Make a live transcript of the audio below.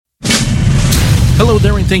Hello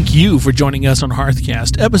there, and thank you for joining us on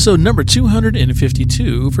Hearthcast, episode number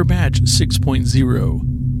 252 for batch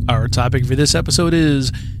 6.0. Our topic for this episode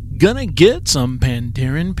is Gonna Get Some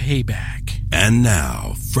Pandaren Payback. And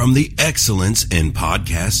now, from the Excellence in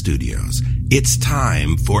Podcast Studios, it's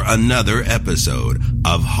time for another episode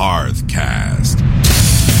of Hearthcast.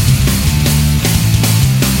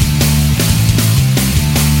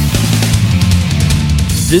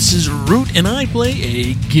 This is Root, and I play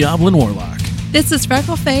a Goblin Warlock. This is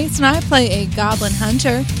Freckleface, and I play a Goblin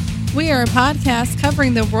Hunter. We are a podcast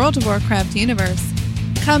covering the World of Warcraft universe.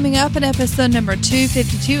 Coming up in episode number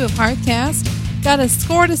 252 of Hearthcast, got a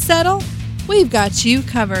score to settle? We've got you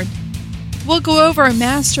covered. We'll go over a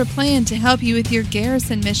master plan to help you with your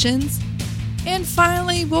garrison missions. And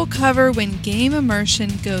finally, we'll cover when game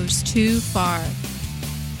immersion goes too far.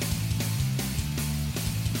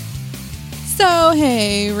 So,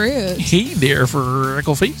 hey, Root. Hey there,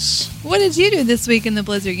 Freckleface. What did you do this week in the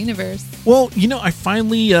Blizzard universe? Well, I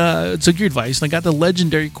finally took your advice, and I got the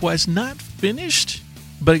legendary quest not finished,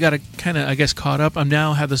 but I got caught up. I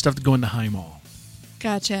now have the stuff to go into Heimal.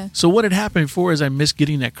 Gotcha. So what had happened before is I missed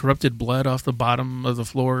getting that corrupted blood off the bottom of the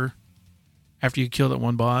floor after you killed that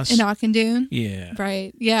one boss. In Auchindoun? Yeah.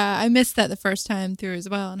 Right. Yeah, I missed that the first time through as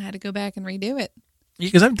well and had to go back and redo it.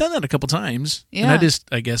 Because I've done that a couple times. Yeah. And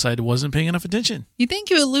I guess I wasn't paying enough attention. You think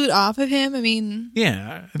you would loot off of him? I mean...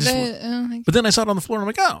 Yeah. But then I saw it on the floor and I'm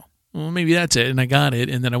like, oh, well, maybe that's it. And I got it.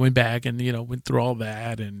 And then I went back and, went through all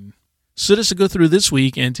that. And so just to go through this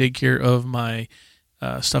week and take care of my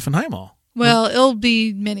stuff in Heimal. Well, it'll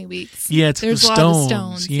be many weeks. Yeah, it's There's the a stones.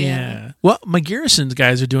 lot of stones. Yeah. Well, my garrisons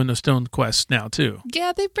guys are doing the stone quests now, too.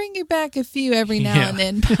 Yeah, they bring you back a few every now and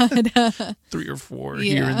then. But 3 or 4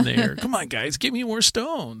 here and there. Come on, guys, give me more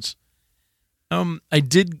stones. I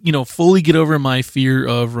did, fully get over my fear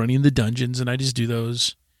of running the dungeons, and I just do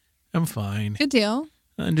those. I'm fine. Good deal.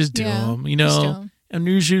 I just do them. Just do 'em. And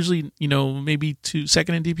there's usually, maybe 2 in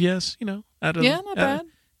DPS, out of... Not bad.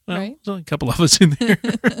 Well, right. There's only a couple of us in there.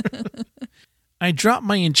 I dropped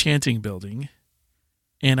my enchanting building,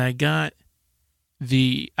 and I got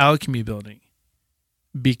the alchemy building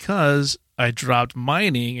because I dropped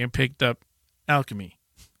mining and picked up alchemy.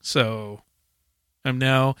 So I'm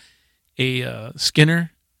now a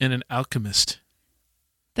Skinner and an alchemist.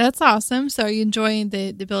 That's awesome. So are you enjoying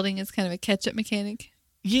the building as kind of a catch-up mechanic?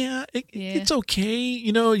 Yeah, it's okay.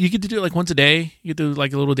 You get to do it like once a day. You get to do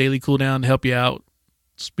like a little daily cooldown to help you out,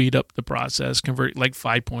 speed up the process, convert like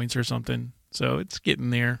 5 points or something. So it's getting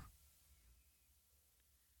there.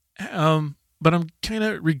 But I'm kind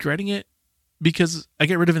of regretting it because I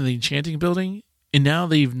got rid of the enchanting building, and now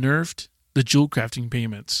they've nerfed the jewel crafting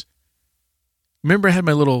payments. Remember, I had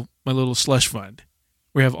my little slush fund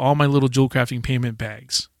where I have all my little jewel crafting payment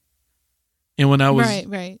bags. And when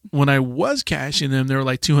I was cashing them, they were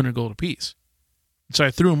like 200 gold apiece. So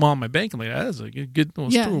I threw them all in my bank. I'm like, that's a good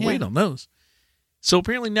weight on those. So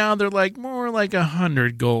apparently now they're like more like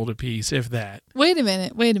 100 gold apiece, if that. Wait a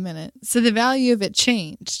minute. So the value of it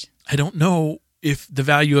changed. I don't know if the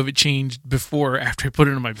value of it changed before or after I put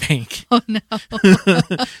it in my bank. Oh, no.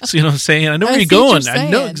 So you know what I'm saying? I know where you're going. I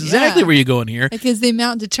know exactly where you're going here. Like, is the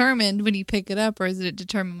amount determined when you pick it up, or is it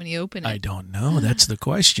determined when you open it? I don't know. That's the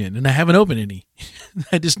question. And I haven't opened any.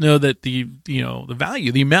 I just know that the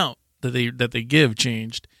value, the amount that they give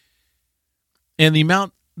changed. And the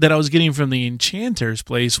amount that I was getting from the enchanter's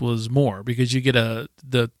place was more because you get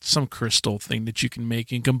some crystal thing that you can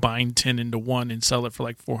make and combine 10 into 1 and sell it for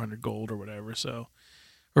like 400 gold or whatever. So,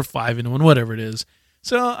 or 5 into 1, whatever it is.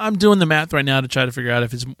 So I'm doing the math right now to try to figure out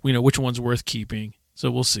if it's, which one's worth keeping. So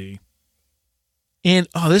we'll see. And,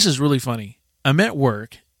 this is really funny. I'm at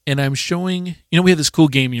work and I'm showing, we have this cool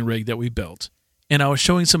gaming rig that we built. And I was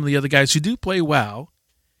showing some of the other guys who do play WoW.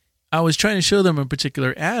 I was trying to show them a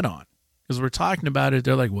particular add-on. Because we're talking about it,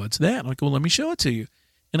 they're like, "What's that?" I'm like, "Well, let me show it to you."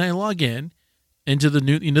 And I log into the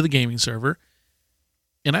the gaming server,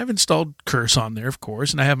 and I've installed Curse on there, of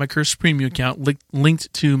course, and I have my Curse Premium account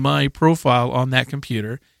linked to my profile on that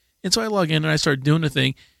computer. And so I log in and I start doing the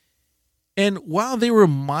thing. And while they were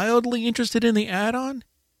mildly interested in the add-on,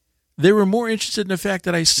 they were more interested in the fact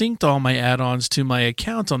that I synced all my add-ons to my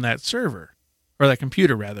account on that server, or that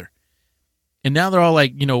computer rather. And now they're all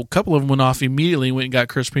like, a couple of them went off immediately and went and got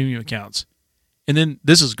Curse Premium accounts. And then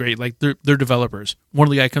this is great. Like they're developers. One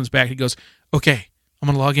of the guy comes back. He goes, "Okay, I'm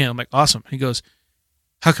going to log in." I'm like, "Awesome." He goes,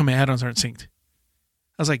 "How come my add-ons aren't synced?"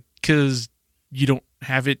 I was like, "Because you don't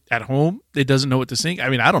have it at home. It doesn't know what to sync." I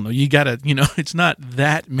mean, I don't know. You got to, it's not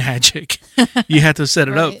that magic. You have to set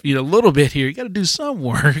it up, a little bit here. You got to do some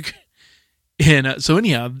work. And so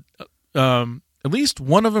anyhow, at least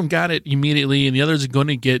one of them got it immediately, and the others are going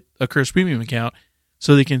to get a Curse Premium account.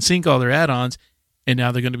 so they can sync all their add-ons, and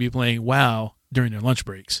now they're going to be playing WoW during their lunch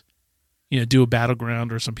breaks. Do a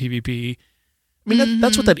Battleground or some PvP. I mean,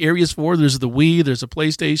 that's what that area is for. There's the Wii, there's a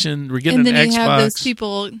PlayStation, we're getting an Xbox. And then you have those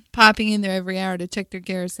people popping in there every hour to check their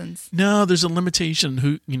garrisons. No, there's a limitation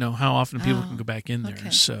how often people can go back in there. Okay.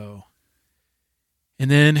 So, and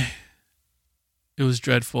then it was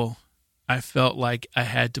dreadful. I felt like I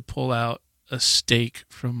had to pull out a stake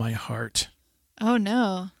from my heart. Oh,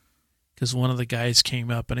 no. Because one of the guys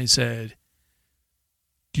came up and he said,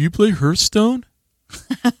 "Do you play Hearthstone?"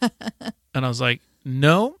 And I was like,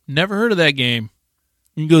 "No, never heard of that game."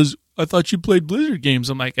 He goes, "I thought you played Blizzard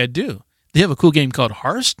games." I'm like, "I do. They have a cool game called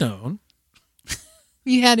Hearthstone."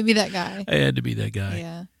 You had to be that guy. I had to be that guy.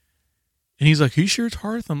 Yeah. And he's like, "Are you sure it's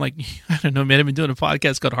Hearth?" I'm like, "I don't know, man. I've been doing a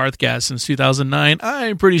podcast called Hearthcast since 2009.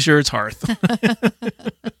 I'm pretty sure it's Hearth."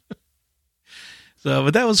 So,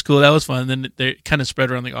 but that was cool. That was fun. Then they kind of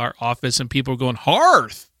spread around our office, and people were going,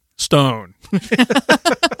 "Hearthstone."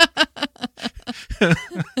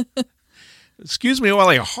 Excuse me while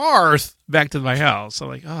I hearth back to my house. I'm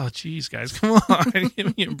like, "Oh, geez, guys, come on,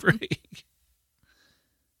 give me a break."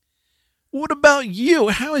 What about you?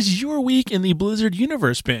 How has your week in the Blizzard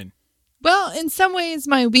universe been? Well, in some ways,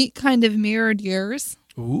 my week kind of mirrored yours.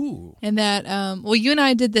 Ooh. And that, you and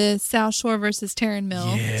I did the South Shore versus Terran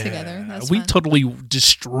Mill together. That was we fun. totally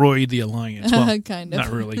destroyed the Alliance. Well, kind of.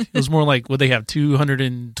 not really. It was more like, would they have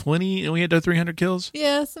 220 and we had 300 kills?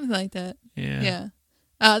 Yeah, something like that. Yeah.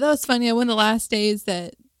 That was fun. Yeah, one of the last days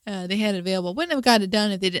that they had it available. Wouldn't have got it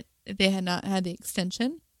done if they had not had the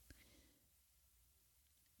extension.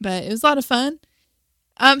 But it was a lot of fun.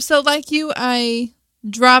 So like you, I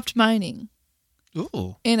dropped mining.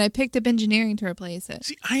 Ooh. And I picked up engineering to replace it.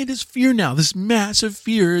 See, I had this fear now, this massive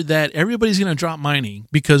fear that everybody's going to drop mining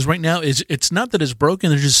because right now it's not that it's broken.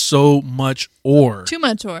 There's just so much ore. Too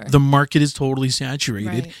much ore. The market is totally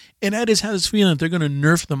saturated. Right. And I just have this feeling that they're going to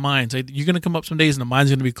nerf the mines. You're going to come up some days and the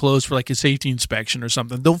mine's going to be closed for like a safety inspection or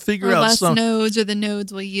something. They'll figure out less something. nodes, or the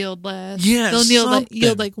nodes will yield less. Yeah, They'll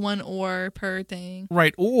yield like one ore per thing.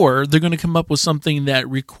 Right, or they're going to come up with something that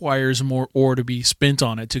requires more ore to be spent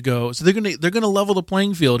on it to go. So they're going to level the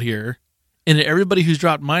playing field here, and everybody who's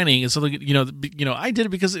dropped mining is something. I did it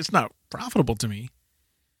because it's not profitable to me.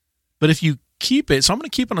 But if you keep it, so I'm going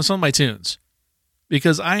to keep it on some of my tunes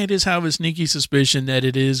because I just have a sneaky suspicion that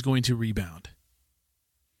it is going to rebound.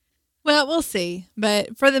 Well, we'll see.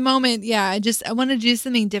 But for the moment, yeah, I want to do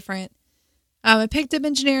something different. I picked up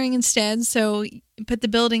engineering instead, so put the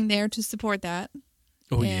building there to support that.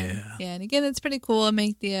 Oh, Yeah, and again, it's pretty cool. I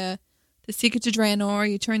make the Secret to Draenor.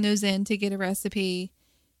 You turn those in to get a recipe.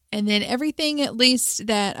 And then everything, at least,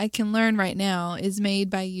 that I can learn right now is made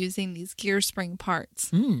by using these gear spring parts.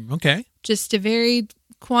 Okay. Just a varied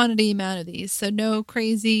quantity amount of these. So no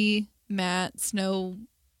crazy mats, no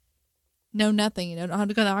nothing. I don't have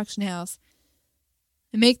to go to the auction house.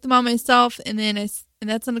 I make them all myself, and then and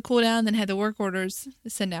that's on the cooldown, then have the work orders to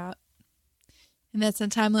send out. And that's on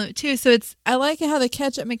time limit too. So I like how the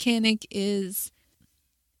catch-up mechanic is,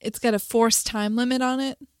 it's got a forced time limit on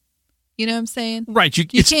it. You know what I'm saying? Right. You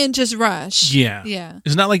can't just rush. Yeah. Yeah.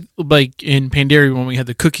 It's not like in Pandaria when we had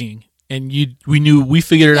the cooking and we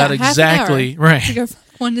figured it out exactly. Right. To go from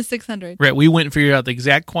 1 to 600. Right. We went and figured out the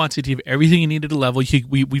exact quantity of everything you needed to level.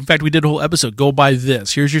 In fact, we did a whole episode. Go buy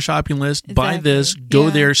this. Here's your shopping list. Exactly. Buy this. Go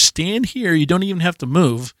there. Stand here. You don't even have to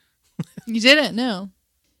move. You didn't? No.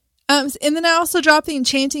 And then I also dropped the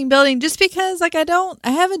enchanting building just because, I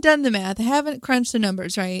haven't done the math. I haven't crunched the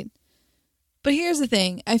numbers, right? But here's the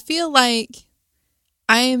thing. I feel like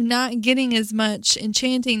I am not getting as much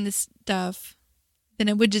enchanting this stuff than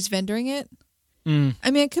I would just vendoring it.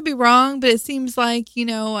 I mean, I could be wrong, but it seems like,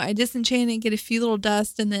 I disenchant it and get a few little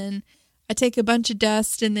dust, and then I take a bunch of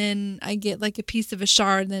dust, and then I get like a piece of a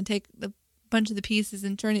shard, and then take a bunch of the pieces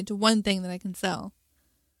and turn it to one thing that I can sell.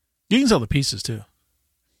 You can sell the pieces too.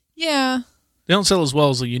 Yeah. They don't sell as well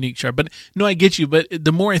as a unique shard. But no, I get you. But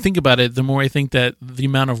the more I think about it, the more I think that the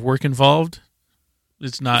amount of work involved,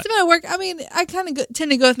 it's not. It's the amount of work. I mean, I kind of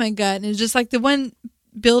tend to go with my gut, and it's just like the one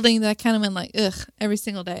building that I kind of went like, ugh, every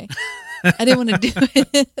single day. I didn't want to do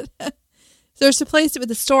it. So I replaced it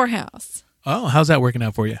with a storehouse. Oh, how's that working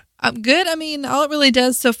out for you? Good. I mean, all it really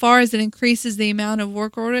does so far is it increases the amount of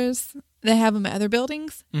work orders that I have in my other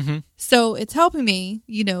buildings. Mm-hmm. So it's helping me,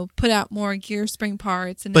 put out more gear spring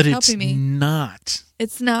parts, and but it's helping me. Not.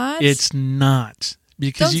 It's not. It's not.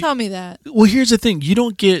 Because don't tell me that. Well, here's the thing: you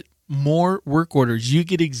don't get more work orders. You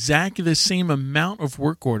get exactly the same amount of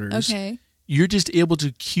work orders. Okay. You're just able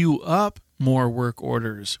to queue up more work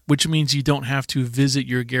orders, which means you don't have to visit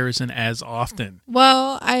your garrison as often.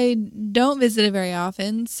 Well, I don't visit it very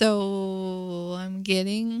often, so I'm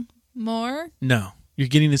getting more. No, you're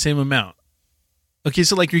getting the same amount. Okay,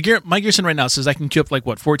 so like my garrison right now says I can queue up like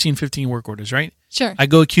what, 14, 15 work orders, right? Sure. I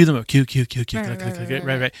go queue them up, queue,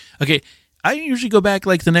 Right. Okay, I usually go back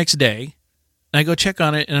like the next day, and I go check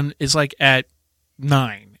on it, and it's like at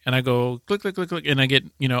 9, and I go click, and I get,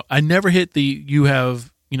 I never hit the you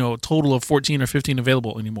have, a total of 14 or 15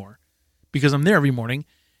 available anymore, because I'm there every morning,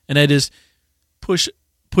 and I just push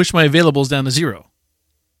my availables down to 0.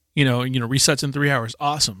 Resets in 3 hours,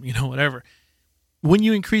 awesome, whatever. When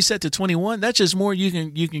you increase that to 21, that's just more you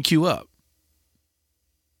can queue up.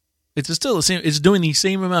 It's still the same. It's doing the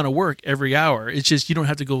same amount of work every hour. It's just you don't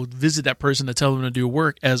have to go visit that person to tell them to do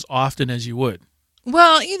work as often as you would.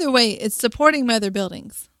 Well, either way, it's supporting my other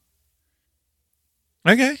buildings.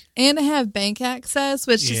 Okay. And I have bank access,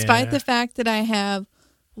 which despite the fact that I have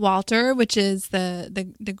Walter, which is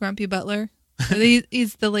the grumpy butler,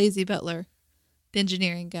 he's the lazy butler, the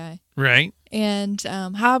engineering guy. Right. And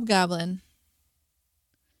Hobgoblin.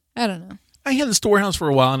 I don't know. I had the storehouse for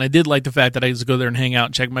a while, and I did like the fact that I used to go there and hang out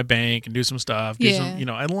and check my bank and do some stuff.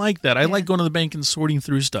 I like that. I like going to the bank and sorting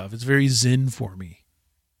through stuff. It's very zen for me.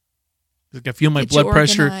 Like I feel my blood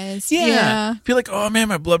pressure. Yeah. I feel like, oh man,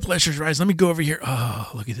 my blood pressure's rising. Let me go over here.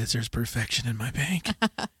 Oh, look at this. There's perfection in my bank.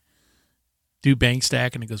 Do bank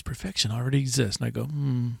stack, and it goes, perfection already exists. And I go,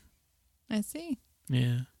 I see.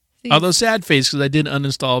 Yeah. Although sad face, because I did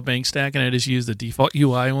uninstall bank stack, and I just use the default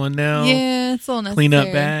UI one now. Yeah, it's a little necessary. Clean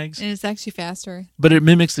up bags. And it's actually faster. But it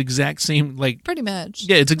mimics the exact same, pretty much.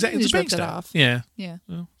 Yeah, it's exactly it's bank stack. off. Yeah. Yeah.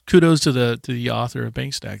 Well, kudos to the author of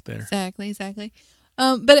bank stack there. Exactly.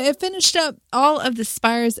 But I finished up all of the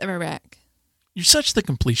Spires of Iraq. You're such the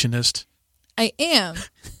completionist. I am.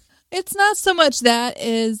 It's not so much that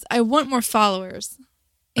is I want more followers.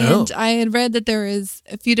 And I had read that there is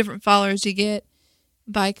a few different followers you get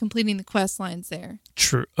by completing the quest lines there.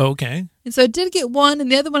 True. Okay. And so I did get one,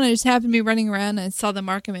 and the other one I just happened to be running around, and I saw the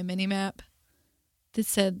mark on my minimap that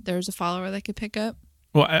said there's a follower that I could pick up.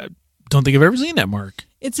 Well, I don't think I've ever seen that mark.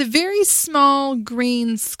 It's a very small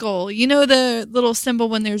green skull. You know the little symbol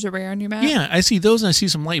when there's a rare on your map? Yeah, I see those, and I see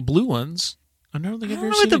some light blue ones. I don't think I've ever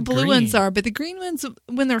know seen what the blue ones are, but the green ones,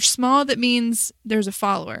 when they're small, that means there's a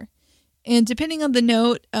follower. And depending on the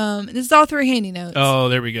note, this is all through handy notes. Oh,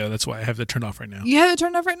 there we go. That's why I have that turned off right now. You have it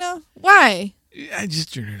turned off right now? Why? I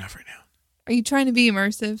just turned it off right now. Are you trying to be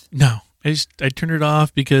immersive? No. I turned it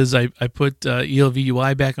off because I put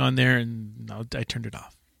ELVUI back on there, and I turned it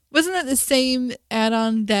off. Wasn't that the same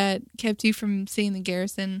add-on that kept you from seeing the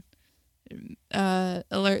garrison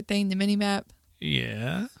alert thing, the minimap?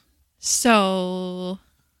 Yeah. So...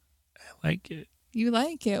 I like it. You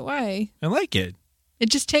like it? Why? I like it. It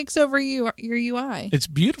just takes over your UI. It's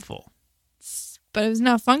beautiful. But it was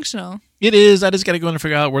not functional. It is. I just got to go in and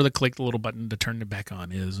figure out where the little button to turn it back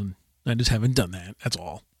on is, and I just haven't done that. That's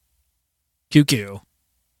all. QQ.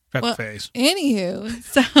 Freckle face. Anywho,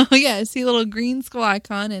 so yeah, I see a little green skull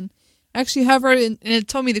icon, and actually hovered, and it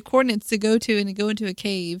told me the coordinates to go to, and to go into a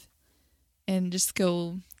cave and just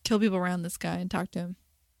go kill people around this guy and talk to him.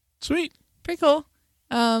 Sweet. Pretty cool.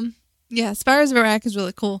 Yeah, Spires of Iraq is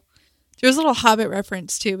really cool. There's a little Hobbit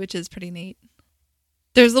reference too, which is pretty neat.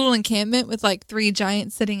 There's a little encampment with 3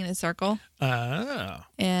 giants sitting in a circle. Oh.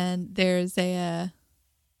 And there's a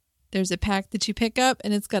pack that you pick up,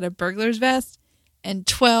 and it's got a burglar's vest and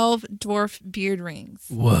 12 dwarf beard rings.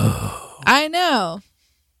 Whoa. I know.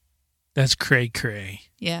 That's cray.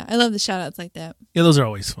 Yeah, I love the shout-outs like that. Yeah, those are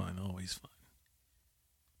always fun. Always fun.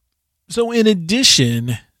 So in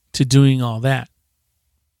addition to doing all that,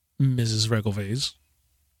 Mrs. Freckleface,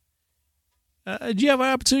 did you have an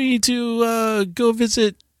opportunity to go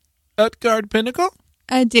visit Utgard Pinnacle?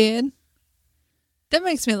 I did. That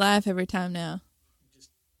makes me laugh every time now.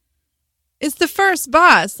 It's the first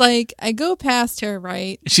boss. I go past her,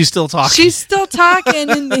 right? She's still talking. She's still talking,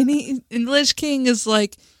 and Lich King is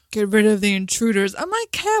like, get rid of the intruders. I'm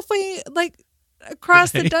halfway,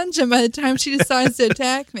 across the dungeon by the time she decides to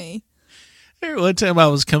attack me. One time I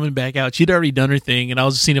was coming back out. She'd already done her thing, and I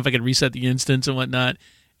was seeing if I could reset the instance and whatnot.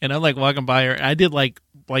 And I'm walking by her. And I did like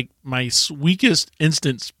my weakest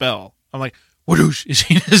instant spell. I'm like, whoosh, and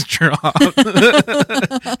she just dropped.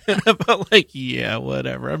 And I felt yeah,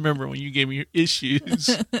 whatever. I remember when you gave me your issues.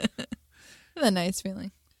 A nice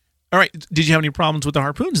feeling. All right. Did you have any problems with the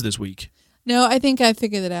harpoons this week? No, I think I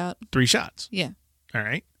figured it out. 3 shots. Yeah. All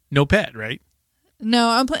right. No pet, right? No,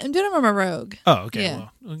 I'm doing them on my rogue. Oh, okay. Yeah,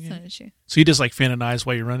 well, okay. It's not an issue. So you just fan and eyes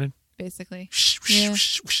while you're running? Basically. Whoosh, Yeah.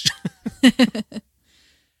 whoosh, whoosh.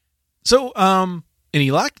 So,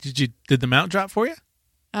 Any luck? Did the mount drop for you?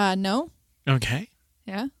 No. Okay.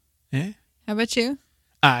 Yeah. Yeah. How about you?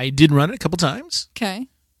 I did run it a couple times, Okay.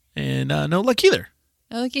 and no luck either.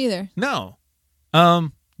 No luck either. No.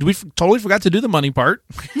 We totally forgot to do the money part.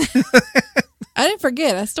 I didn't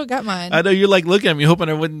forget. I still got mine. I know you're like looking at me, hoping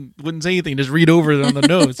I wouldn't say anything. Just read over it on the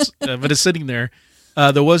notes, but it's sitting there.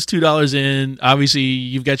 There was $2 in. Obviously,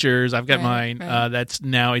 you've got yours. I've got mine. Right. That's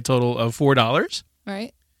now a total of $4.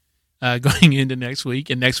 Right. Going into next week,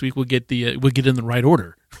 and next week we'll get in the right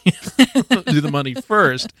order. Do the money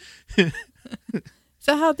first. Is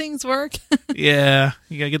that how things work? Yeah,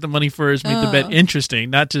 you gotta get the money first. Make the bet interesting,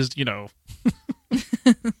 not just Of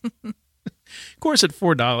course, at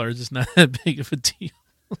 $4, it's not that big of a deal.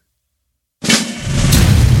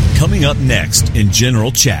 Coming up next in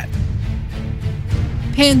General Chat.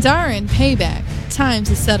 Pandaren Payback. Time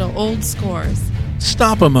to settle old scores.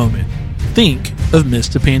 Stop a moment. Think of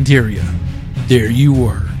Mr. Pandaria. There you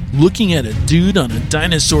were, looking at a dude on a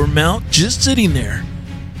dinosaur mount just sitting there.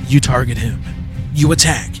 You target him. You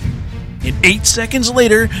attack. And 8 seconds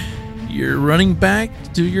later, you're running back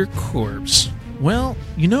to your corpse. Well,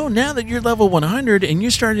 now that you're level 100 and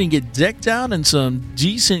you're starting to get decked out in some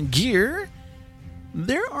decent gear,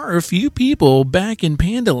 there are a few people back in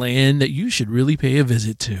Pandaland that you should really pay a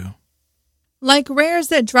visit to. Like rares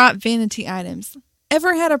that drop vanity items.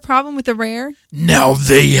 Ever had a problem with a rare? Now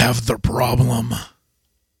they have the problem.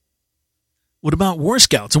 What about War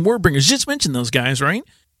Scouts and Warbringers? Just mentioned those guys, right?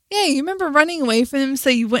 Yeah, you remember running away from them so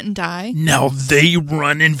you wouldn't die? Now they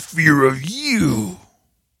run in fear of you.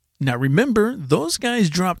 Now remember, those guys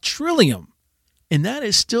drop Trillium, and that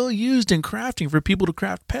is still used in crafting for people to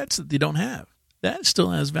craft pets that they don't have. That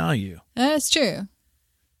still has value. That's true.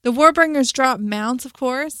 The Warbringers drop mounts, of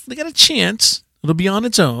course. They got a chance. It'll be on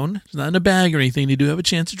its own. It's not in a bag or anything. They do have a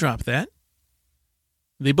chance to drop that.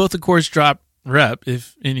 They both, of course, drop rep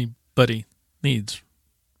if anybody needs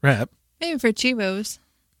rep. Maybe for Chivos.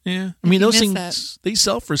 Yeah. I mean, those things, that. they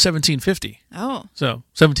sell for $17.50. Oh. So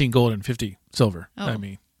 17 gold and 50 silver. Oh. I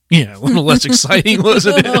mean, yeah, a little less exciting,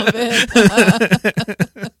 wasn't A little bit.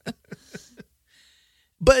 it?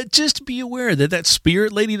 But just be aware that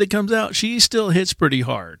spirit lady that comes out, she still hits pretty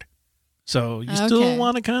hard. So you still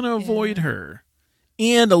want to kind of avoid her.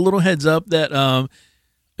 And a little heads up that,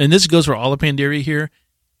 and this goes for all of Pandaria here,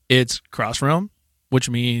 it's cross realm, which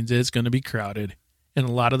means it's going to be crowded. And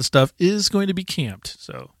a lot of the stuff is going to be camped.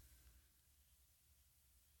 So,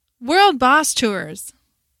 World Boss Tours.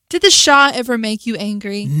 Did the Shah ever make you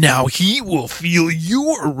angry? now he will feel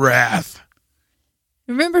your wrath.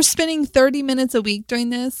 Remember spending 30 minutes a week doing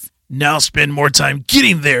this? Now spend more time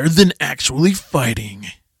getting there than actually fighting.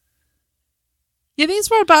 Yeah, these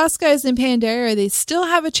World Boss guys in Pandaria, they still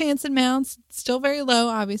have a chance in mounts. Still very low,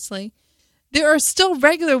 obviously. There are still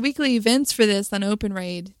regular weekly events for this on Open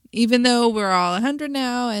Raid, even though we're all 100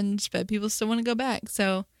 now, but people still want to go back.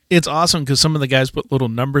 So It's awesome because some of the guys put little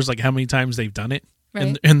numbers like how many times they've done it.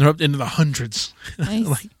 Right. And they're up into the hundreds.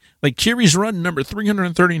 Nice. like Kiri's run number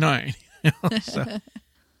 339. So,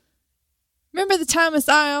 remember the Thomas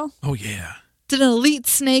Isle? oh, yeah. Did an elite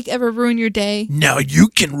snake ever ruin your day? Now you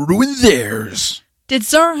can ruin theirs. Did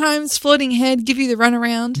Zarheim's floating head give you the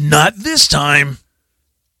runaround? Not this time.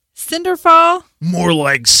 Cinderfall? More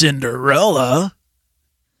like Cinderella.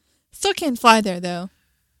 Still can't fly there, though.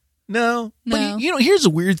 No. No. But, here's a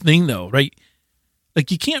weird thing, though, right?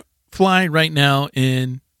 Like, you can't fly right now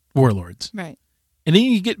in Warlords. Right. And then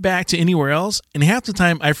you get back to anywhere else, and half the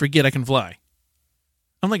time I forget I can fly.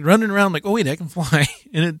 I'm like running around like, oh, wait, I can fly.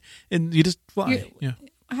 And you just fly. Yeah.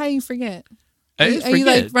 How do you forget? I Are just you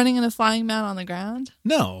like forget. running in a flying mount on the ground?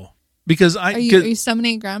 No. Because Are you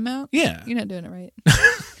summoning a ground mount? Yeah. You're not doing it right.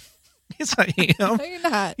 Yes, I am. No, you're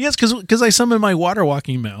not. Yes, because I summon my water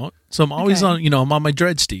walking mount. So I'm always Okay. on, I'm on my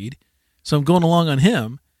dread steed. So I'm going along on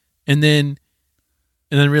him. And then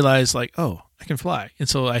realize like, oh, I can fly. And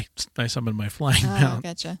so I summon my flying Oh, mount.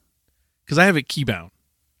 gotcha. Because I have it key bound.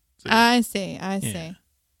 I see.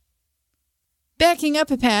 Backing up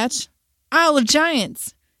a patch, Isle of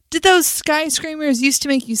Giants. Did those sky screamers used to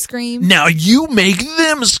make you scream? Now you make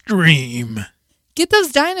them scream. Get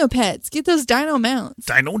those dino pets. Get those dino mounts.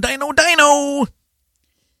 Dino, dino, dino.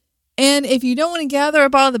 And if you don't want to gather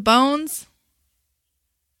up all the bones,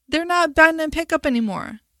 they're not bound to pick up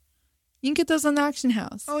anymore. You can get those on the auction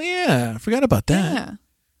house. Oh, yeah. I forgot about that. Yeah.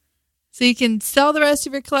 So you can sell the rest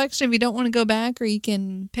of your collection if you don't want to go back, or you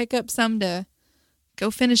can pick up some to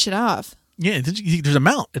go finish it off. Yeah, there's a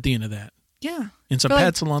mount at the end of that. Yeah. And some For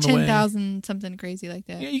pets like along the way. 10,000, something crazy like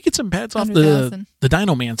that. Yeah, you get some pets off 100,000. the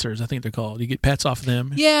Dinomancers, I think they're called. You get pets off of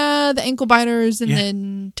them. Yeah, the ankle biters and Yeah.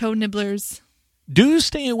 then toe nibblers. Do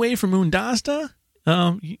stay away from Undasta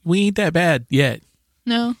We ain't that bad yet.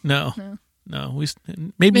 No. We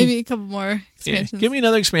maybe a couple more expansions. Give me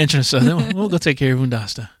another expansion, so then we'll go take care of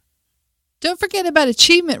Undasta. Don't forget about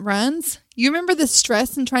achievement runs. You remember the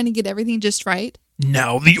stress in trying to get everything just right?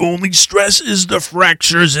 Now the only stress is the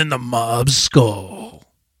fractures in the mob's skull.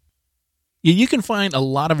 Yeah, you can find a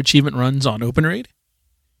lot of achievement runs on OpenRaid.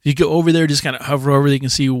 If you go over there, just kind of hover over, you can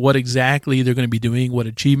see what exactly they're going to be doing, what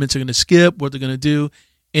achievements are going to skip, what they're going to do.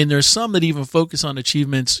 And there's some that even focus on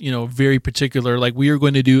achievements, very particular, like we are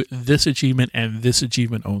going to do this achievement and this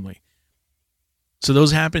achievement only. So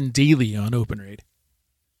those happen daily on OpenRaid.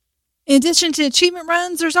 In addition to achievement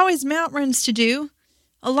runs, there's always mount runs to do.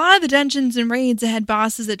 A lot of the dungeons and raids had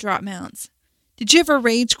bosses that drop mounts. Did you ever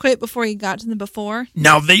rage quit before you got to them before?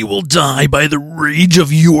 Now they will die by the rage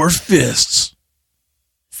of your fists.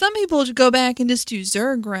 Some people would go back and just do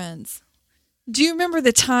Zerg runs. Do you remember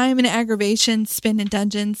the time and aggravation spent in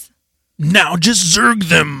dungeons? Now just Zerg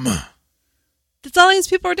them. That's all these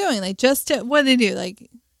people are doing. What do they do? Like,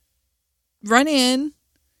 run in,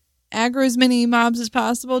 aggro as many mobs as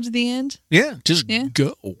possible to the end? Yeah, just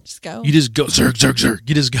go. Just go. You just go, Zerg, Zerg, Zerg.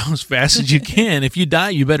 You just go as fast as you can. If you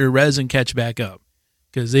die, you better res and catch back up.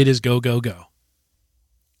 Because they just go, go, go.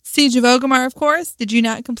 Siege of Orgrimmar, of course. Did you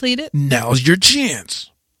not complete it? Now's your chance.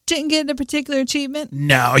 Didn't get a particular achievement?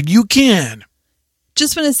 Now you can.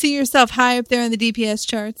 Just want to see yourself high up there in the DPS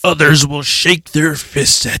charts? Others will shake their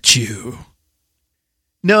fists at you.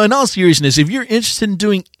 Now, in all seriousness, if you're interested in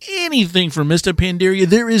doing anything for Mist of Pandaria,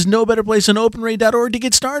 there is no better place than OpenRaid.org to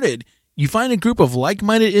get started. You find a group of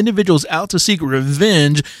like-minded individuals out to seek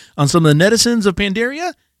revenge on some of the netizens of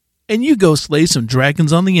Pandaria, and you go slay some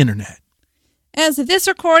dragons on the internet. As of this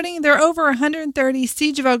recording, there are over 130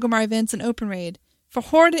 Siege of Orgrimmar events in OpenRaid, for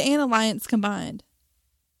Horde and Alliance combined.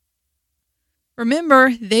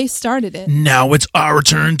 Remember, they started it. Now it's our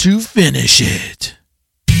turn to finish it.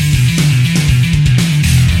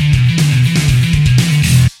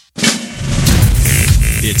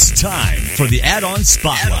 It's time for the add-on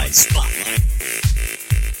Spotlight.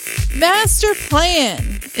 Master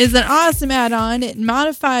Plan is an awesome add-on. It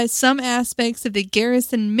modifies some aspects of the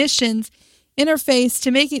Garrison missions interface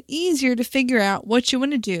to make it easier to figure out what you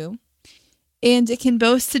want to do. And it can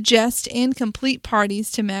both suggest and complete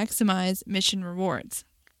parties to maximize mission rewards.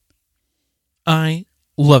 I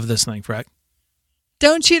love this thing, Freck.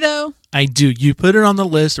 Don't you, though? I do. You put it on the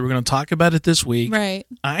list. We're going to talk about it this week. Right.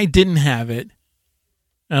 I didn't have it.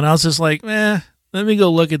 And I was just like, let me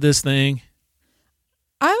go look at this thing.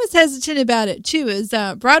 I was hesitant about it, too. It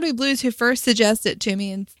was Broadway Blues who first suggested it to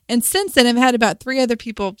me. And since then, I've had about 3 other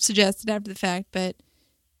people suggest it after the fact, but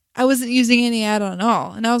I wasn't using any add-on at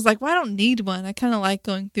all. And I was like, well, I don't need one. I kind of like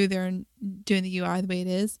going through there and doing the UI the way it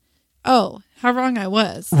is. Oh, how wrong I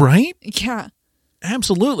was. Right? Yeah.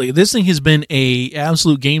 Absolutely. This thing has been a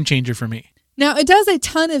absolute game changer for me. Now, it does a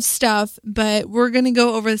ton of stuff, but we're going to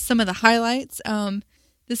go over some of the highlights.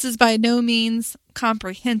 This is by no means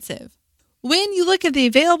comprehensive. When you look at the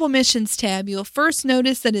Available Missions tab, you'll first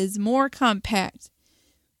notice that it is more compact.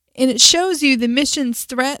 And it shows you the mission's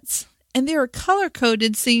threats, and they are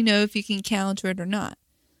color-coded so you know if you can counter it or not.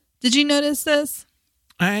 Did you notice this?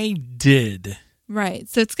 I did. Right.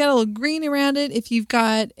 So it's got a little green around it. If you've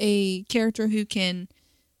got a character who can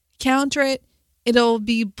counter it, it'll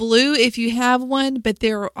be blue if you have one, but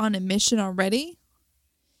they're on a mission already.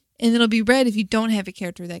 And it'll be red if you don't have a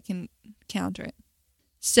character that can counter it.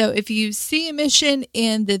 So if you see a mission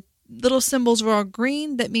and the little symbols are all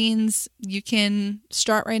green, that means you can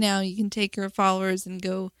start right now. You can take your followers and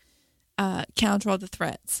go counter all the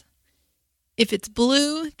threats. If it's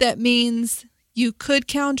blue, that means you could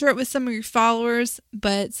counter it with some of your followers,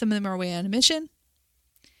 but some of them are away on a mission.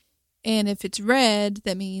 And if it's red,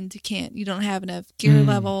 that means you don't have enough gear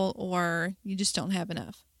level, or you just don't have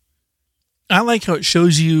enough. I like how it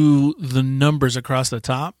shows you the numbers across the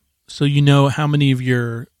top, so you know how many of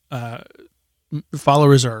your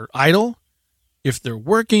followers are idle, if they're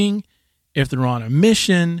working, if they're on a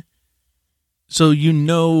mission, so you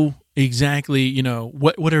know exactly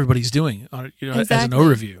what everybody's doing exactly. As an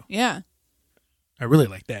overview. Yeah. I really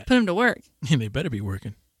like that. Put them to work. And they better be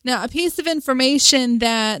working. Now, a piece of information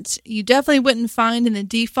that you definitely wouldn't find in the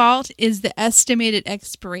default is the estimated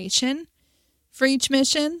expiration for each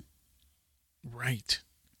mission. Right.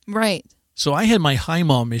 So I had my High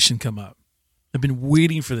Mall mission come up. I've been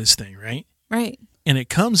waiting for this thing, right? Right. And it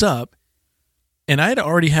comes up, and I had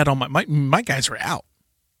already had all my guys were out.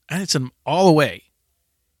 I had sent them all away.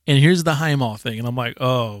 And here's the High Mall thing. And I'm like,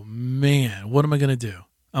 oh, man, what am I going to do?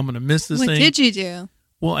 I'm going to miss this thing. What did you do?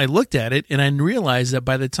 Well, I looked at it, and I realized that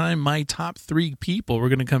by the time my top 3 people were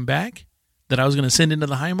going to come back that I was going to send into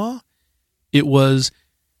the High Mall, It was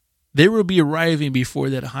they would be arriving before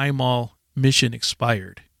that High Mall mission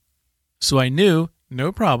expired. So I knew,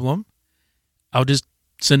 no problem. I'll just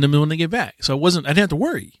send them when they get back. So I didn't have to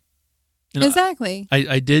worry. Exactly.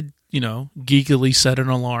 I did, geekily set an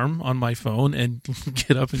alarm on my phone and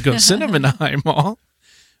get up and go send them in the High Mall.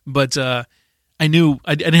 But I knew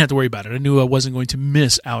I didn't have to worry about it. I knew I wasn't going to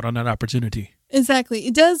miss out on that opportunity. Exactly.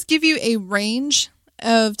 It does give you a range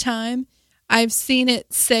of time. I've seen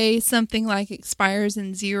it say something like expires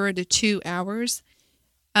in 0 to 2 hours.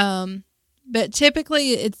 But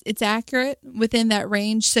typically it's accurate within that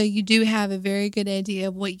range. So you do have a very good idea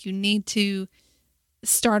of what you need to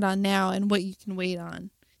start on now and what you can wait on.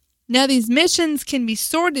 Now, these missions can be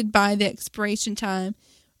sorted by the expiration time,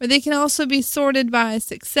 or they can also be sorted by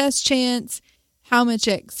success chance, how much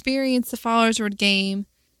experience the followers would gain,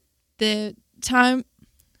 the time,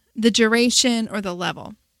 the duration, or the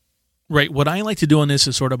level. Right. What I like to do on this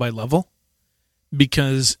is sort of by level,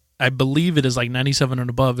 because I believe it is like 97 and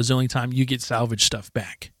above is the only time you get salvage stuff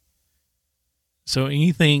back. So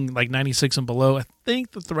anything like 96 and below, I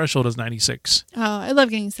think the threshold is 96. Oh, I love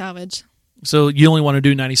getting salvage. So you only want to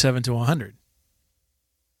do 97 to 100.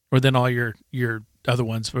 Or then all your other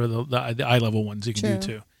ones for the eye level ones you can do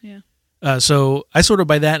too. Yeah. So I sort of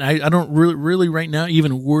by that, I don't really right now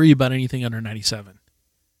even worry about anything under 97.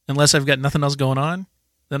 Unless I've got nothing else going on,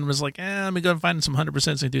 then I'm just like, let me go and find some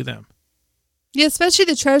 100% and do them. Yeah, especially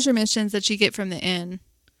the treasure missions that you get from the inn.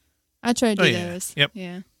 I try to do yeah. those. Yep.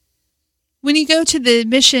 Yeah. When you go to the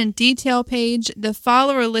mission detail page, the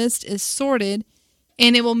follower list is sorted,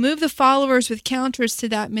 and it will move the followers with counters to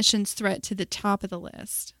that mission's threat to the top of the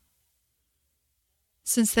list.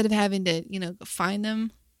 So instead of having to, find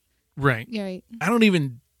them. Right. Yeah, right. I don't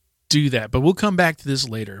even do that, but we'll come back to this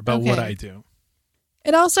later about what I do.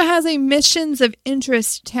 It also has a missions of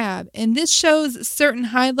interest tab, and this shows certain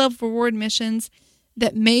high-level reward missions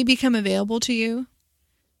that may become available to you.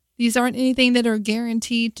 These aren't anything that are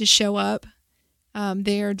guaranteed to show up.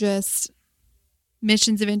 They are just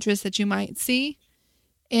missions of interest that you might see.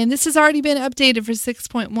 And this has already been updated for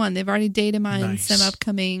 6.1. They've already data mined some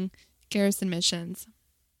upcoming garrison missions.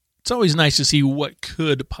 It's always nice to see what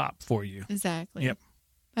could pop for you. Exactly. Yep.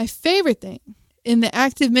 My favorite thing in the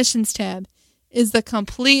active missions tab is the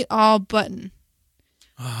complete all button.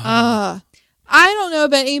 I don't know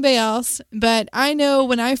about anybody else, but I know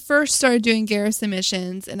when I first started doing garrison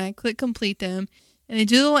missions and I click complete them and they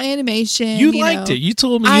do the little animation. You liked it. You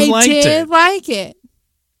told me you liked it. I did like it.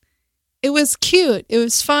 It was cute. It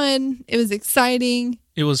was fun. It was exciting.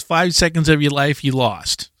 It was 5 seconds of your life you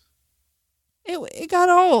lost. It got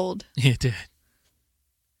old. It did.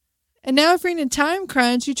 And now if you're in a time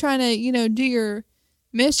crunch, you're trying to, do your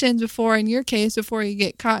missions before you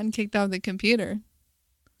get caught and kicked off the computer.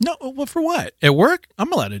 No, well, for what? At work?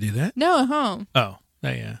 I'm allowed to do that. No, at home. Oh,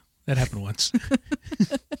 yeah. That happened once.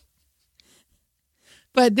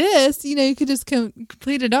 But this, you could just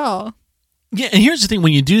complete it all. Yeah, and here's the thing.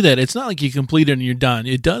 When you do that, it's not like you complete it and you're done.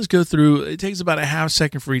 It does go through. It takes about a half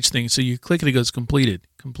second for each thing. So you click it, it goes completed.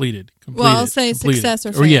 Well, I'll say success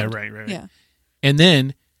or failed. Yeah, right. Yeah. And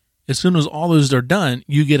then as soon as all those are done,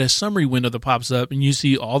 you get a summary window that pops up and you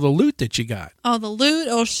see all the loot that you got. All the loot.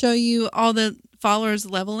 It'll show you all the followers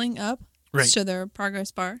leveling up. Right. Show their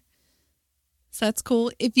progress bar. So that's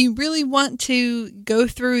cool. If you really want to go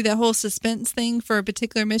through the whole suspense thing for a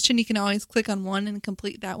particular mission, you can always click on one and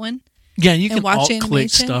complete that one. Yeah, you can watch alt-click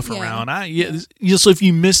stuff around. So if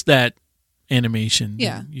you missed that animation.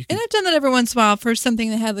 Yeah. And I've done that every once in a while for something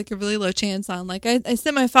that had like a really low chance on. Like I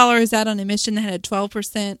sent my followers out on a mission that had a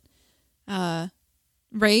 12%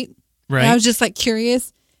 rate. Right. And I was just like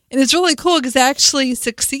curious. And it's really cool because I actually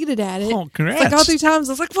succeeded at it. Oh, congrats. It's like all 3 times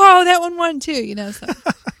I was like, whoa, that one won too, So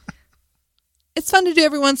it's fun to do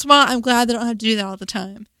every once in a while. I'm glad they don't have to do that all the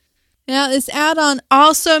time. Now, this add-on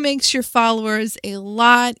also makes your followers a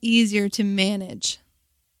lot easier to manage.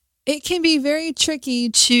 It can be very tricky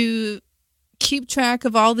to keep track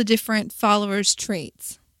of all the different followers'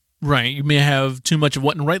 traits. Right. You may have too much of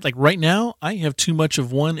one. Right. Like right now, I have too much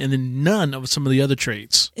of one and then none of some of the other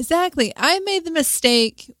traits. Exactly. I made the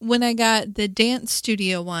mistake when I got the dance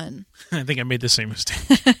studio one. I think I made the same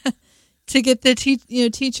mistake. To get the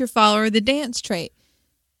teacher follower the dance trait.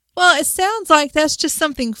 Well, it sounds like that's just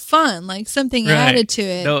something fun, like something added to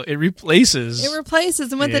it. No, it replaces. It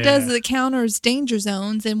replaces. And what that does is it counters danger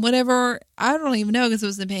zones and whatever. I don't even know because I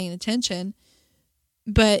wasn't paying attention.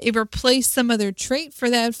 But it replaced some other trait for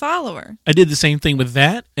that follower. I did the same thing with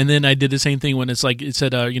that. And then I did the same thing when it's like, it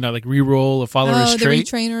said, like re-roll a follower's trait.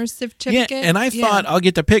 The retrainer certificate. Yeah, and I thought I'll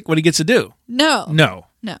get to pick what he gets to do. No.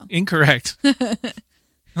 Incorrect.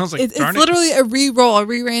 I was like, It's darn it. literally a re-roll, a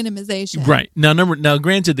re-randomization. Right. Now,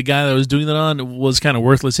 granted, the guy that was doing that on was kind of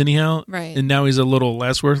worthless anyhow. Right. And now he's a little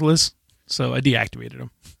less worthless. So I deactivated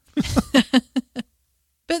him.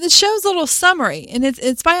 But the show's a little summary, and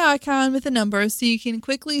it's by icon with a number, so you can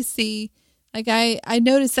quickly see. Like I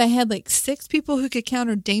noticed I had like 6 people who could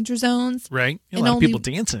counter danger zones. Right. A And lot only- of people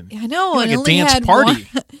dancing. I know. Like and a only dance had party.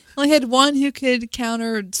 only had one who could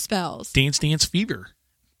counter spells. Dance fever.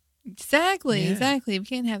 Exactly. Yeah. Exactly. We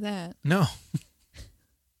can't have that. No.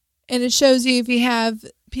 And it shows you if you have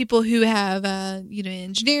people who have,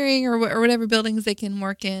 engineering or whatever buildings they can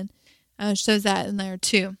work in. It shows that in there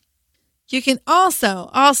too. You can also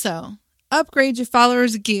upgrade your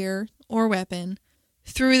follower's gear or weapon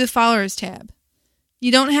through the followers tab.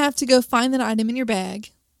 You don't have to go find that item in your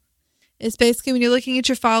bag. It's basically when you're looking at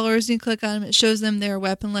your followers and you click on them, it shows them their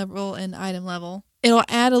weapon level and item level. It'll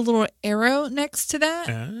add a little arrow next to that.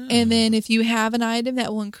 And then if you have an item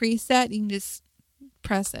that will increase that, you can just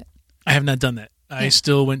press it. I have not done that. I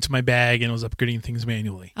still went to my bag and was upgrading things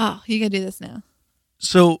manually. Oh, you got to do this now.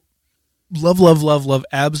 So, love,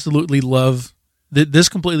 absolutely love. This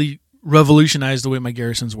completely revolutionized the way my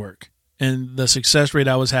garrisons work and the success rate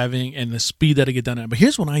I was having and the speed that I get done at. But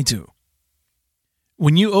here's what I do.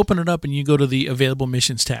 When you open it up and you go to the available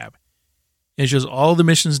missions tab, it shows all the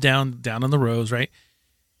missions down on the rows, right?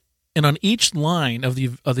 And on each line of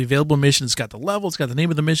the available missions, it's got the level, it's got the name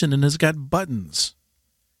of the mission, and it's got buttons.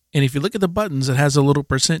 And if you look at the buttons, it has a little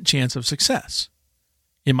 % chance of success.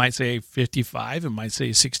 It might say 55, it might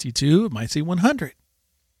say 62, it might say 100.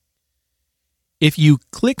 If you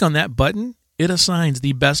click on that button, it assigns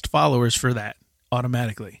the best followers for that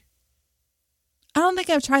automatically. I don't think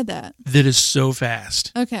I've tried that. That is so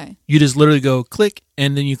fast. Okay. You just literally go click,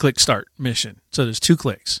 and then you click start mission. So there's 2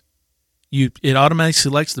 clicks. It automatically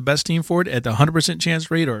selects the best team for it at the 100%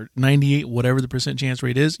 chance rate or 98, whatever the % chance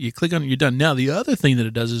rate is. You click on it, you're done. Now, the other thing that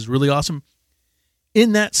it does is really awesome.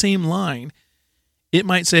 In that same line, it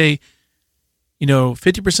might say,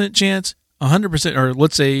 50% chance, 100%, or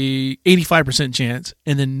let's say 85% chance.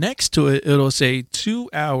 And then next to it, it'll say 2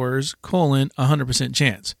 hours, 100%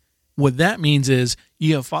 chance. What that means is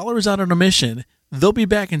you have followers out on a mission. They'll be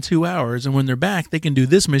back in 2 hours. And when they're back, they can do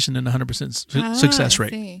this mission in 100% success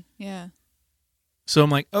rate. See. Yeah. So I'm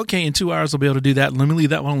like, okay, in 2 hours I'll be able to do that. Let me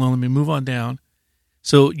leave that one alone. Let me move on down.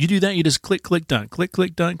 So you do that. You just click, done. Click,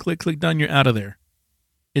 done. Click, done. You're out of there.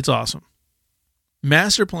 It's awesome.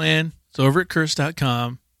 Master plan. It's over at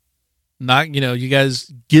curse.com. You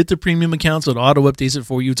guys get the premium account so it auto updates it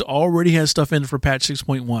for you. It already has stuff in it for patch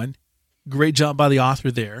 6.1. Great job by the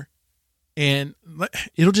author there. And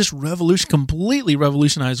it'll just completely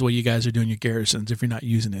revolutionize the way you guys are doing your garrisons if you're not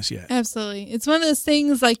using this yet. Absolutely. It's one of those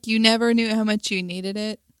things like you never knew how much you needed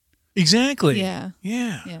it. Exactly. Yeah.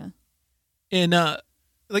 And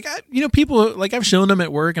people, like I've shown them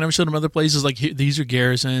at work and I've shown them other places, like these are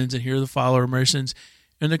garrisons and here are the follower missions.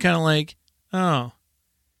 And they're kind of like, oh,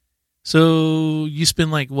 so you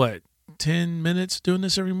spend 10 minutes doing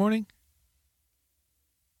this every morning?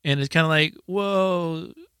 And it's kind of like,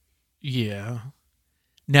 whoa, yeah.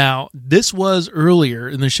 Now, this was earlier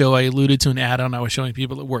in the show. I alluded to an add-on I was showing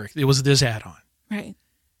people at work. It was this add-on. Right.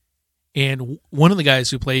 And one of the guys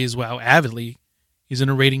who plays WoW avidly, he's in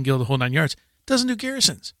a raiding guild the whole 9 yards, doesn't do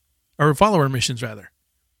garrisons. Or follower missions, rather.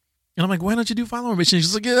 And I'm like, why don't you do follower missions?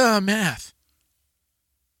 He's like, math.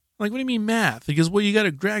 I'm like, what do you mean math? He goes, well, you got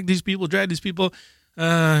to drag these people.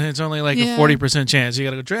 It's only a 40% chance. You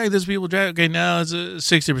got to go drag these people. Okay, now it's a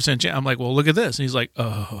 60% chance. I'm like, well, look at this. And he's like,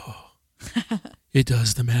 oh, it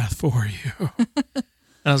does the math for you. And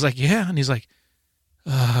I was like, yeah. And he's like,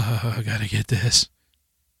 oh, I got to get this.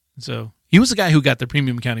 And so he was the guy who got the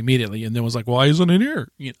premium account immediately and then was like, why isn't it here?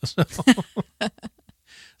 So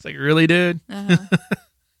it's like, really, dude? Uh-huh.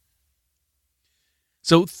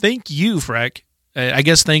 So thank you, Freck. I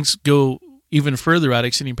guess thanks go even further out,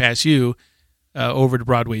 extending past you, over to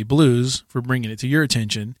Broadway Blues for bringing it to your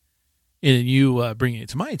attention and you bringing it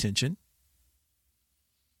to my attention.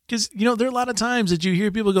 Because, there are a lot of times that you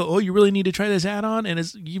hear people go, oh, you really need to try this add-on,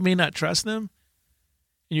 and you may not trust them.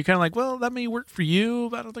 And you're kind of like, well, that may work for you,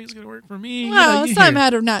 but I don't think it's going to work for me. Well, it's not a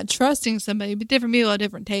matter of not trusting somebody, but different people have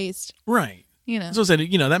different taste. Right. So I said,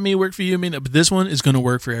 that may work for you, but this one is going to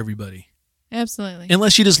work for everybody. Absolutely.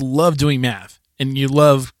 Unless you just love doing math. And you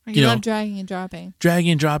love, love dragging and dropping. Dragging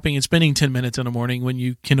and dropping and spending 10 minutes in the morning when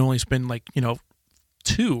you can only spend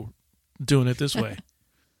 2 doing it this way.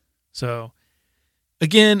 So,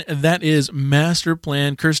 again, that is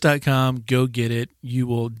Masterplan, curse.com. Go get it. You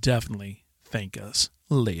will definitely thank us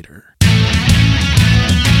later.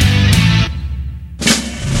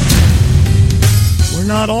 We're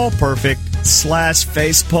not all perfect.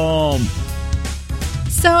 /facepalm.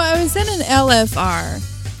 So I was in an LFR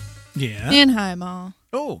Yeah. in High Mall.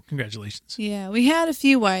 Oh, congratulations. Yeah, we had a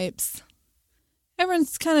few wipes.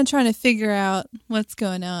 Everyone's kind of trying to figure out what's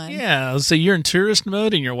going on. Yeah. So you're in tourist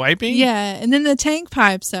mode and you're wiping? Yeah, and then the tank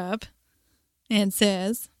pipes up and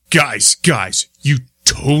says, Guys, you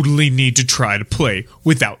totally need to try to play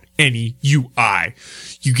without any UI.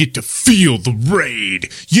 You get to feel the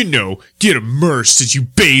raid. You know, get immersed as you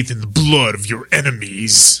bathe in the blood of your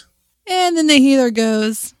enemies. and then the healer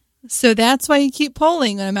goes, so that's why you keep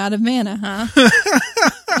polling when I'm out of mana, huh?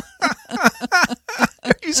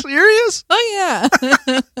 Are you serious? Oh,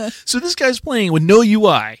 yeah. So this guy's playing with no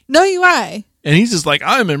UI. No UI, And he's just like,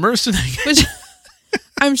 I'm immersed in it. which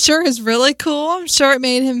I'm sure is really cool. I'm sure it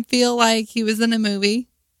made him feel like he was in a movie.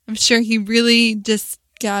 I'm sure he really just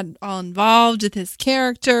got all involved with his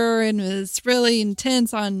character and was really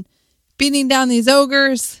intense on beating down these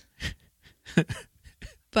ogres.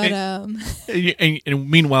 But, And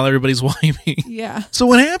meanwhile, everybody's wiping. yeah. So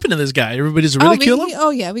what happened to this guy? Everybody just really kill him? Oh,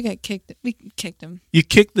 yeah, we got kicked. We kicked him. You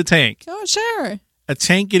kicked the tank. Oh, sure. A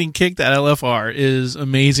tank getting kicked at LFR is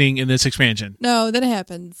amazing in this expansion. No, that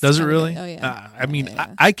happens. Does it really? Oh, yeah. I mean,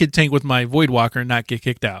 Yeah. I could tank with my Voidwalker and not get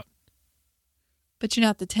kicked out. But you're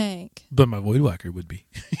not the tank. But my Voidwalker would be.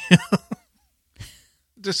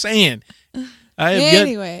 Just saying. I have yet.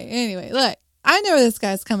 Anyway, look, I know where this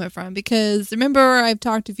guy's coming from because remember I've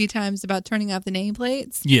talked a few times about turning off the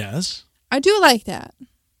nameplates? Yes. I do like that.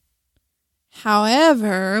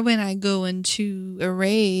 However, when I go into a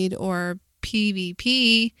raid or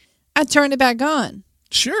PvP, I turn it back on.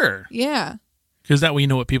 Sure. Yeah, Because that way you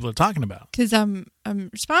know what people are talking about. because I'm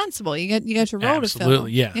responsible. You got your role to fill.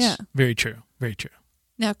 Absolutely. Yes. Yeah. Very true. Very true.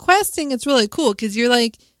 Now questing, it's really cool because you're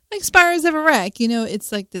like Spires of Iraq. You know,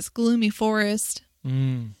 it's like this gloomy forest.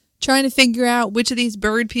 Mm. Trying to figure out which of these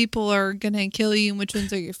bird people are going to kill you and which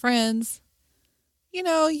ones are your friends. You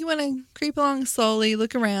know, you want to creep along slowly,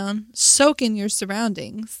 look around, soak in your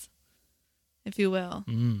surroundings, if you will,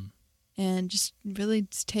 and just really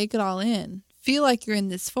just take it all in. Feel like you're in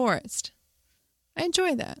this forest. I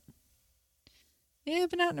enjoy that. Yeah,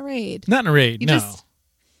 but not in a raid. Not in a raid. You No. just-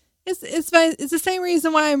 It's the same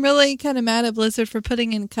reason why I'm really kind of mad at Blizzard for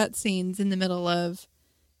putting in cutscenes in the middle of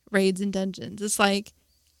raids and dungeons. It's like,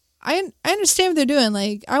 I understand what they're doing.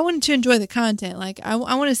 Like, I wanted to enjoy the content. Like, I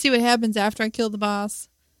want to see what happens after I kill the boss.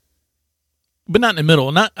 But not in the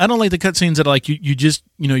middle. I don't like the cutscenes that are like you just,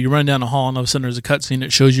 you run down a hall and all of a sudden there's a cutscene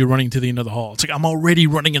that shows you running to the end of the hall. It's like, I'm already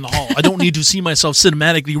running in the hall. I don't need to see myself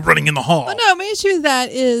cinematically running in the hall. Oh, no, my issue with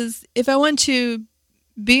that is if I want to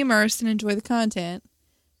be immersed and enjoy the content,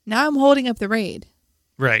 now I'm holding up the raid.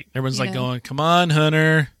 Right. Everyone's like Yeah. going, come on,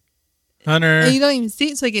 Hunter. Hunter. And you don't even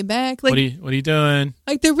see it so I get back. Like, What are you doing?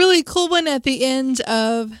 like the really cool one at the end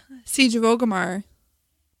of Siege of Orgrimmar.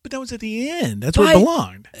 But that was at the end. That's where it But-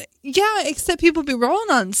 belonged. Yeah, except people be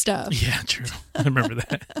rolling on stuff. Yeah, true. I remember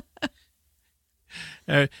that.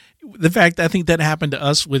 The fact, I think that happened to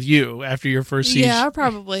us with you after your first siege. Yeah,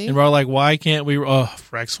 probably. And we're all like, why can't we? Oh,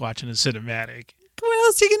 Rex watching a cinematic. What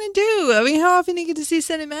else are you going to do? I mean, how often do you get to see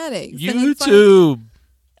cinematics? And it's like, YouTube.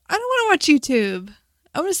 I don't want to watch YouTube.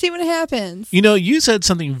 I want to see what happens. You said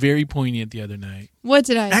something very poignant the other night. What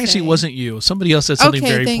did I say? Actually, it wasn't you. Somebody else said something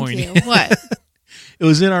Okay, very thank poignant. you. What? It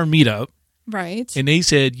was in our meetup, Right. and they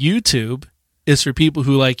said YouTube is for people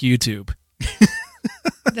who like YouTube.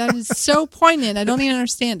 That is so poignant. I don't even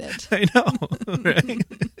understand it. I know, right?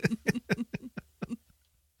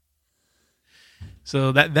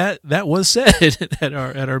 So that was said at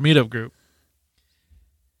our meetup group.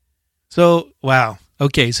 So wow,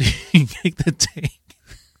 okay, so you kick the tank.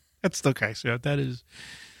 That's okay. So that is.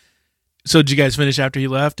 So did you guys finish after he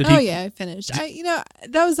left? Yeah, I finished. That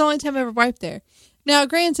was the only time I ever wiped there. Now,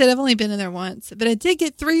 granted, I've only been in there once, but I did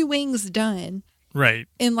get 3 wings done Right.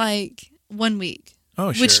 in like 1 week.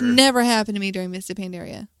 Oh, sure. Which never happened to me during Mist of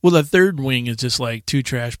Pandaria. Well, the third wing is just like 2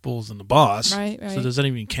 trash pulls and the boss. Right. So does that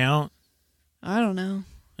even count? I don't know.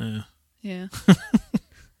 Yeah. Yeah.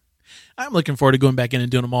 I'm looking forward to going back in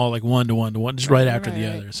and doing them all like 1 to 1 to 1, just right after the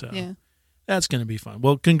other. So yeah. that's going to be fun.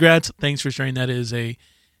 Well, congrats. Thanks for sharing. That is a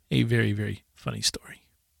very, very funny story.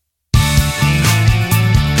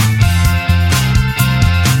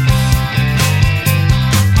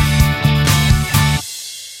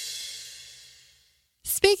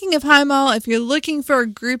 Speaking of High Mall, if you're looking for a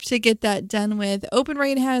group to get that done with, Open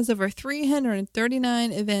Raid has over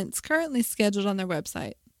 339 events currently scheduled on their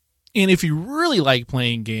website. And if you really like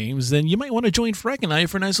playing games, then you might want to join Freck and I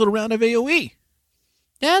for a nice little round of AoE.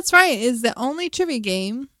 That's right. It's the only trivia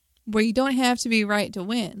game where you don't have to be right to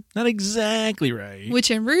win, Not exactly right. which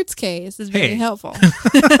in Root's case is very Hey. helpful.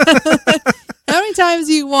 How many times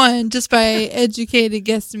you won just by educated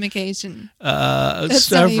guesstimation? That's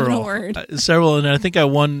not Several. even a word. Several, and I think I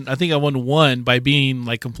won one by being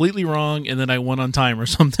like completely wrong, and then I won on time or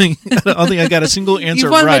something. I don't think I got a single answer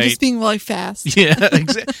You won by right. just being really fast. Yeah,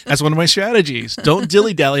 exactly. That's one of my strategies. Don't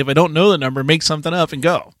dilly dally. If I don't know the number, make something up and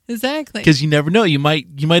go. Exactly. Because you never know. You might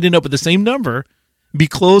end up with the same number, be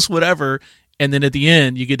close, whatever, and then at the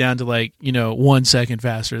end you get down to 1 second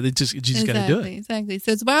faster. You just got to do it. Exactly.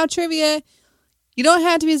 So it's WoW trivia. You don't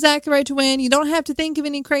have to be exactly right to win. You don't have to think of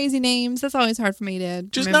any crazy names. That's always hard for me to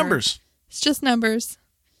Just remember. numbers. It's just numbers.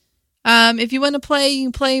 If you want to play, you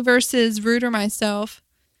can play versus Root or myself.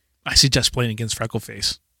 I suggest playing against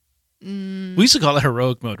Freckleface. We used to call it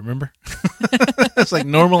heroic mode. Remember? It's like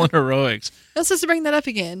normal and heroics. I'm supposed to bring that up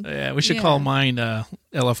again. Yeah, we should call mine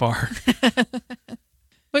LFR.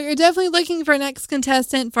 Well, you're definitely looking for an next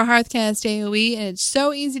contestant for Hearthcast AOE, and it's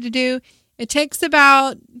so easy to do. It takes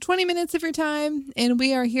about 20 minutes of your time, and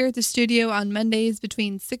we are here at the studio on Mondays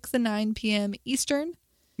between 6 and 9 p.m. Eastern.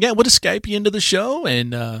 Yeah, we'll just Skype you into the show,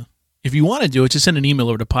 and if you want to do it, just send an email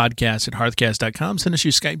over to podcast@hearthcast.com. Send us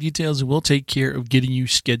your Skype details, and we'll take care of getting you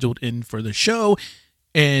scheduled in for the show,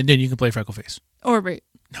 and then you can play Freckleface. Or Root.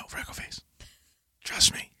 No, Freckleface.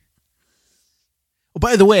 Trust me. Oh,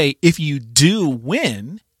 by the way, if you do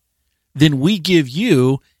win, then we give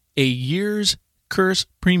you a year's Curse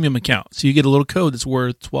Premium account. So you get a little code that's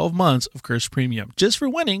worth 12 months of Curse Premium just for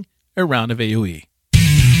winning a round of AoE.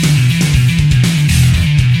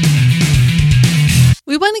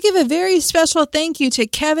 We want to give a very special thank you to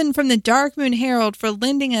Kevin from the Dark Moon Herald for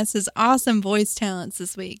lending us his awesome voice talents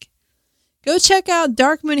this week. Go check out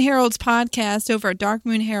Dark Moon Herald's podcast over at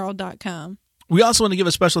darkmoonherald.com. We also want to give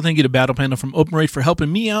a special thank you to Battle Panda from OpenRate for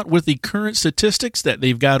helping me out with the current statistics that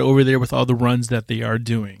they've got over there with all the runs that they are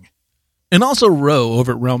doing. And also Ro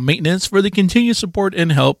over at Realm Maintenance for the continued support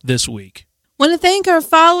and help this week. Want to thank our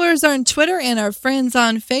followers on Twitter and our friends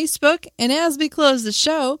on Facebook. And as we close the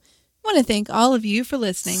show, I want to thank all of you for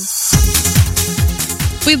listening.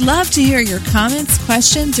 We'd love to hear your comments,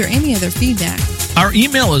 questions, or any other feedback. Our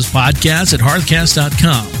email is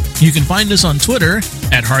podcast@hearthcast.com. You can find us on Twitter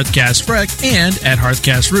at HearthcastFreck and at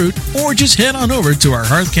HearthcastRoot, or just head on over to our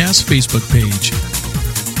Hearthcast Facebook page.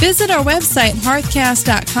 Visit our website,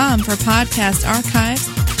 hearthcast.com, for podcast archives,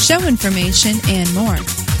 show information, and more.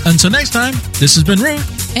 Until next time, this has been Root.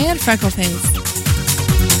 And Freckleface.